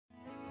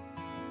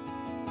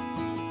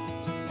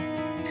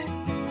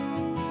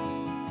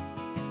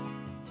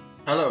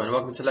Hello and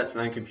welcome to Let's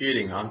Learn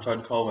Computing. I'm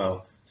Todd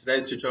Colwell.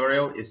 Today's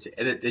tutorial is to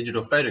edit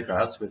digital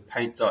photographs with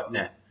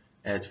paint.net.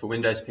 It's for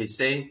Windows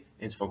PC,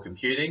 it's for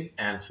computing,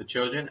 and it's for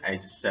children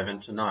ages 7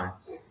 to 9.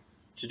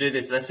 To do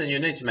this lesson, you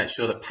need to make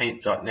sure that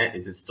paint.net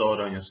is installed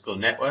on your school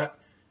network,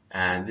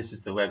 and this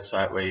is the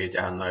website where you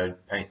download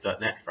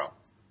paint.net from.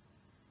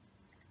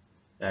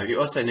 You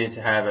also need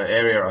to have an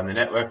area on the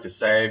network to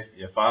save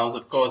your files,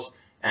 of course,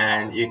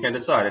 and you can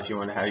decide if you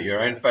want to have your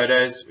own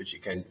photos, which you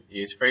can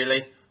use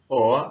freely,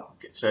 or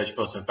search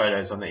for some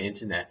photos on the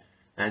internet.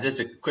 And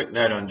just a quick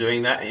note on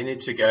doing that, you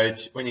need to go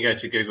to, when you go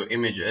to Google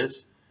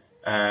Images,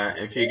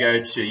 if you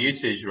go to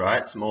usage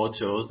rights, more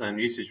tools and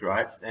usage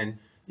rights, then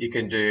you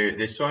can do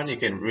this one. You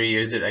can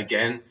reuse it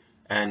again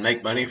and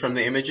make money from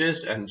the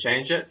images and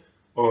change it,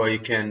 or you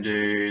can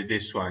do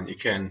this one. You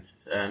can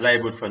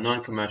label for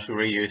non-commercial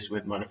reuse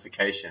with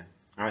modification.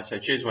 Alright, so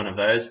choose one of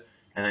those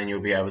and then you'll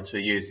be able to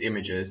use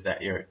images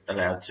that you're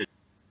allowed to.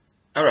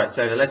 Alright,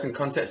 so the lesson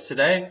concepts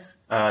today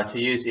are to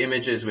use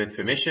images with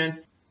permission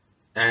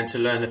and to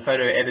learn the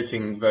photo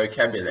editing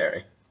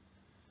vocabulary.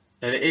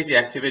 Now, the easy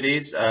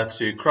activities are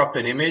to crop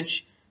an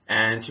image,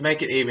 and to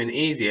make it even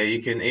easier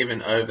you can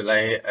even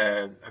overlay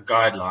a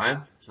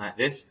guideline like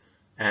this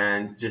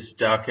and just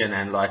darken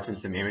and lighten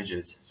some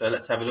images. So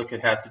let's have a look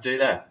at how to do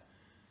that.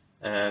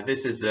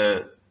 This is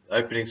the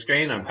opening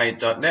screen on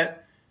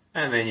paint.net,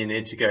 and then you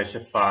need to go to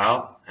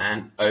File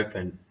and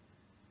Open.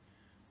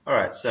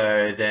 Alright,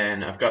 so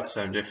then I've got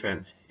some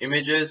different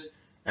images,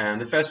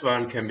 and the first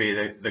one can be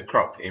the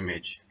crop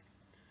image.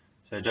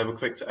 So double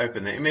click to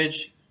open the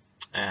image,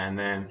 and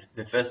then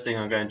the first thing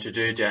I'm going to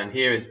do down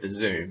here is the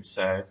zoom.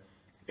 So I'm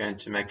going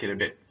to make it a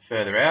bit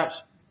further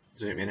out,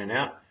 zoom in and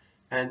out,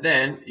 and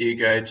then you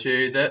go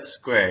to the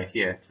square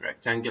here,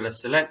 rectangular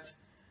select,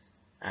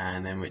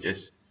 and then we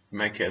just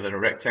make a little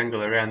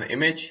rectangle around the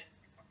image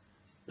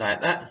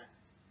like that,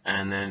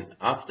 and then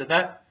after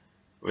that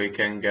we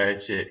can go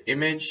to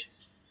image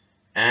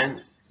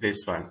and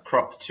this one,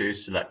 crop to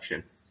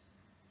selection.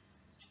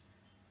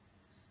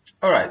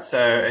 Alright, so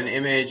an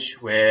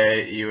image where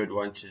you would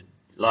want to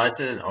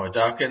lighten or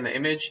darken the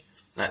image,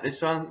 like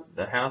this one,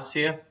 the house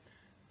here.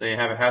 So you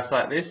have a house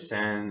like this,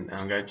 and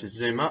I'm going to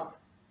zoom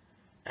up,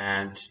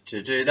 and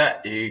to do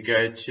that you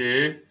go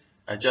to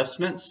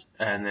adjustments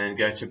and then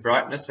go to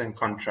brightness and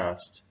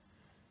contrast.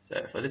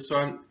 So for this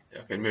one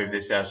I can move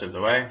this out of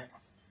the way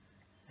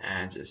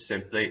and just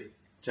simply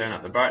turn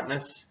up the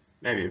brightness,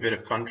 maybe a bit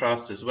of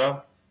contrast as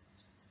well,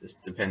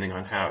 just depending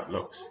on how it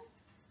looks.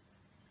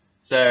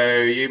 So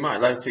you might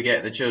like to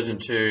get the children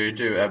to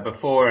do a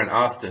before and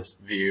after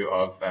view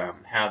of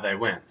how they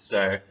went.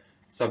 So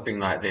something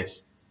like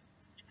this.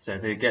 So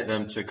to get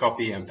them to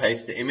copy and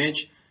paste the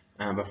image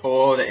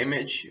before the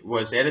image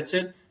was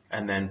edited,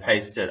 and then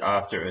paste it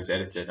after it was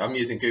edited. I'm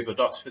using Google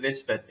Docs for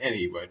this, but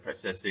any word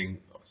processing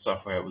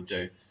software will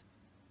do.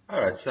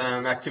 Alright,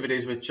 some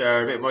activities which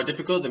are a bit more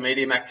difficult, the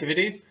medium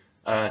activities,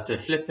 to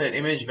flip an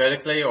image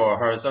vertically or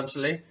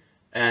horizontally,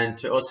 and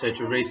to also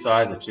to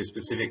resize it to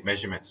specific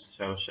measurements.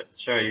 So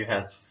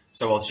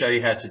I'll show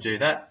you how to do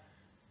that.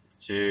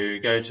 To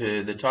go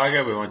to the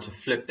tiger, we want to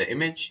flip the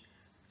image.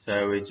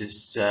 So we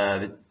just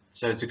so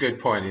it's a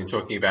good point in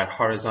talking about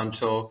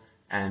horizontal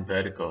and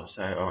vertical.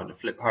 So I want to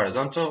flip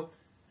horizontal,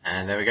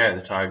 and there we go.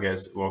 The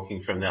tiger's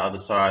walking from the other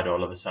side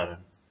all of a sudden.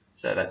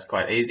 So that's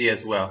quite easy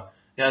as well.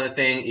 The other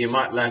thing, you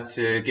might like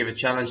to give a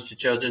challenge to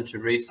children to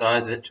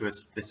resize it to a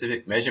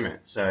specific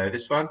measurement. So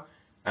this one,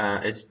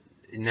 it's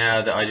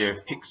now the idea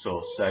of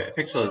pixels. So a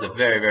pixel is a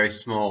very, very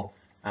small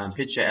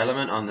picture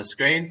element on the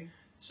screen.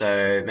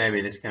 So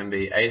maybe this can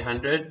be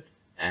 800,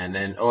 and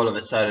then all of a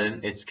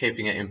sudden it's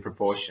keeping it in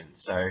proportion.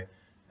 So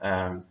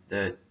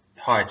the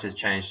height has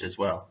changed as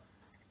well.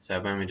 So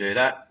when we do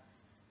that,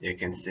 you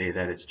can see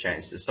that it's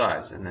changed the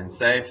size, and then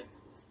save.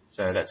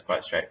 So that's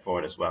quite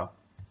straightforward as well.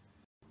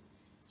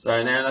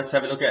 So now let's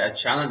have a look at a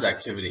challenge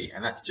activity,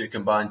 and that's to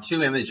combine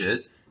two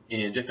images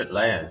in different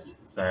layers.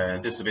 So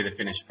this will be the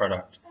finished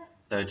product.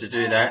 So to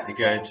do that, you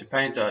go to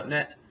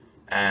paint.net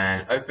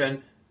and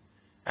open,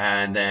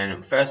 and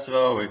then first of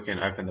all we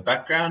can open the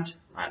background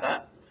like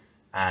that,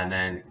 and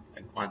then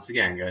once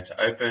again go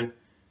to open,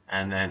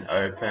 and then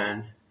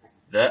open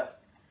the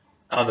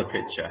other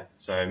picture.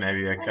 So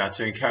maybe a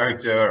cartoon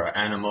character or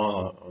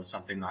animal or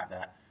something like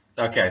that.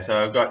 Okay,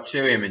 so I've got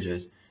two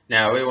images.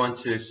 Now we want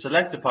to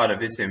select a part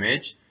of this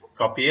image,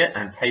 copy it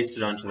and paste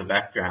it onto the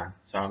background.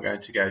 So I'm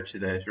going to go to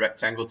the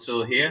rectangle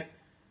tool here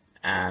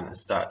and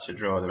start to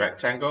draw the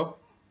rectangle.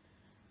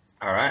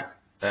 Alright,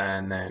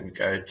 and then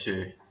go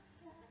to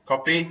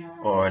copy,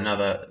 or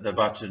the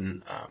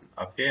button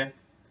up here.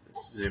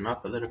 Let's zoom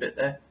up a little bit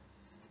there.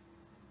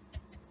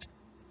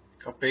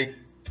 Copy,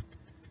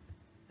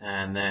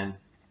 and then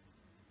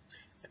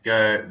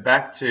go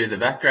back to the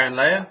background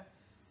layer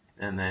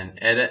and then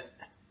edit.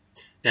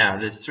 Now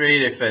there's three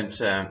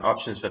different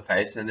options for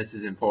paste, and this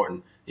is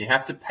important. You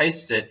have to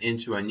paste it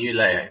into a new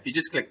layer. If you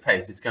just click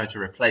paste, it's going to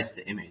replace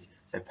the image.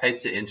 So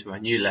paste it into a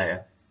new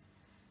layer.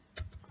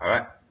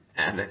 Alright,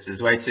 and this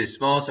is way too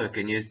small, so we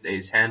can use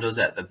these handles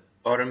at the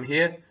bottom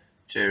here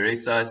to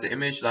resize the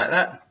image like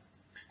that.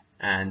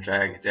 and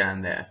drag it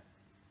down there.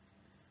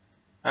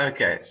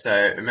 Okay,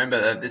 so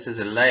remember that this is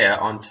a layer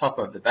on top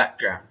of the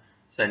background.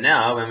 So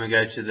now when we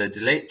go to the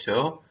delete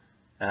tool,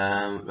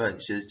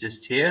 which is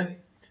just here,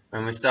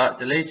 when we start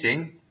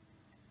deleting,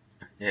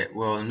 it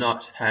will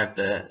not have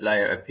the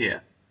layer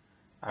appear.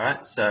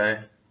 Alright, so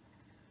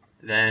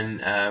then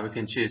we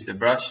can choose the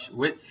brush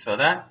width for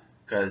that,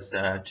 because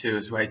 2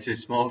 is way too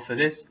small for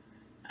this,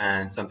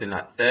 and something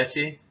like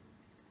 30.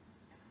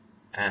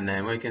 And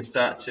then we can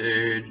start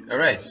to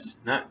erase.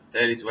 No,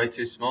 30 is way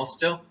too small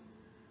still.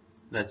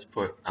 Let's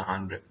put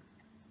 100.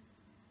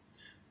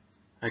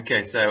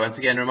 Okay, so once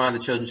again, remind the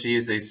children to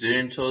use these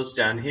zoom tools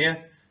down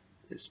here.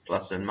 It's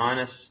plus and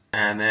minus.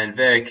 And then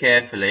very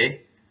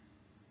carefully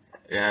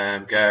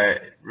go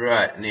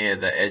right near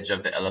the edge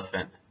of the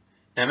elephant.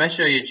 Now make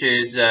sure you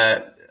choose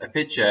a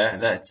picture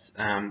that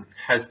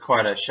has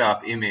quite a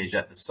sharp image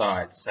at the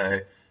side.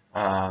 So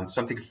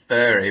something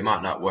furry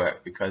might not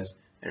work because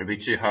it will be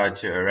too hard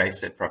to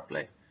erase it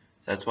properly.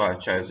 So that's why I've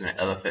chosen an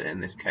elephant in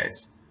this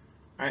case.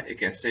 Right, you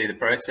can see the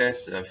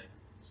process of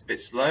it's a bit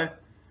slow,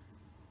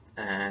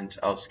 and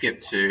I'll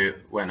skip to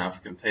when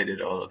I've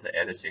completed all of the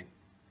editing.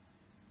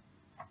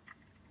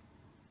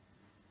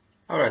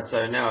 Alright,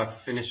 so now I've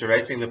finished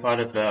erasing the part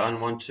of the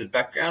unwanted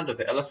background of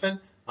the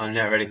elephant. I'm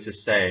now ready to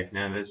save.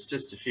 Now there's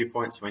just a few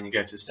points when you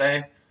go to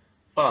save,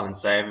 file and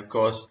save of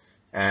course,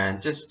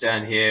 and just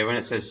down here when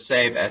it says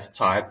save as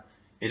type,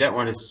 you don't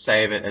want to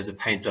save it as a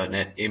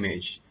paint.net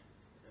image.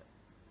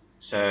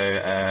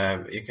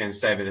 So you can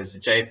save it as a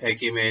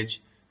JPEG image,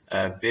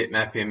 a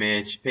bitmap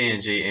image,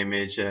 PNG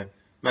image.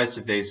 Most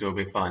of these will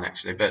be fine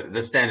actually, but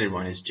the standard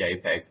one is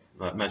JPEG.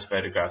 Like most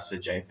photographs are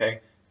JPEG.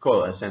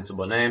 Call it a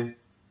sensible name.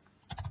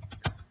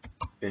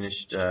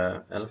 Finished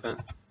elephant.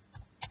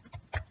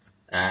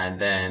 And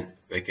then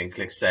we can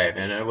click save,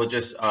 and it will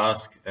just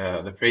ask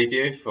the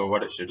preview for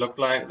what it should look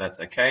like.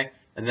 That's okay.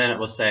 And then it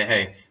will say,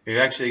 hey, we've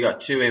actually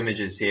got 2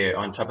 images here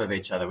on top of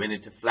each other. We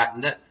need to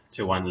flatten it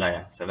to 1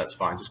 layer. So that's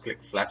fine. Just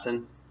click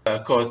flatten.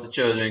 Of course, the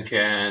children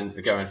can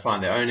go and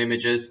find their own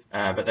images,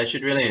 but they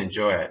should really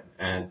enjoy it,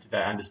 and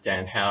they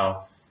understand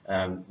how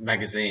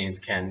magazines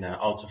can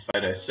alter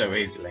photos so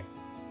easily.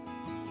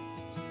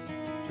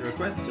 To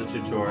request a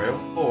tutorial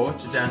or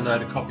to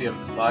download a copy of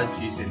the slides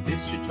used in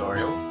this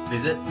tutorial,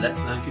 visit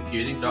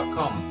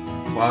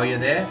letslearncomputing.com. While you're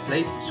there,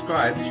 please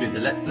subscribe to the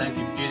Let's Learn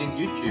Computing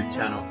YouTube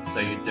channel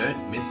so you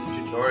don't miss a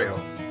tutorial.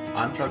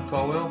 I'm Todd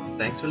Colwell,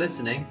 thanks for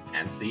listening,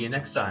 and see you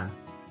next time.